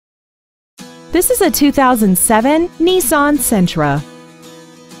This is a 2007 Nissan Sentra.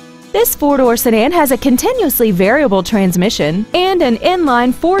 This four-door sedan has a continuously variable transmission and an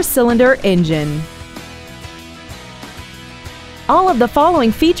inline four-cylinder engine. All of the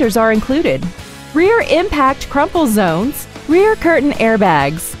following features are included: rear impact crumple zones, rear curtain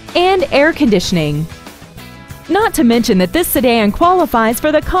airbags, and air conditioning. Not to mention that this sedan qualifies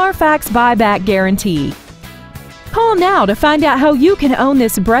for the Carfax buyback guarantee. Call now to find out how you can own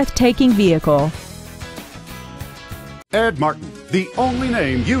this breathtaking vehicle. Ed Martin, the only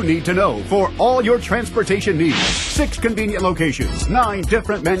name you need to know for all your transportation needs. 6 convenient locations, 9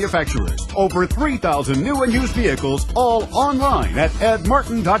 different manufacturers, over 3,000 new and used vehicles, all online at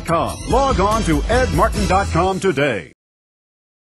edmartin.com. Log on to edmartin.com today.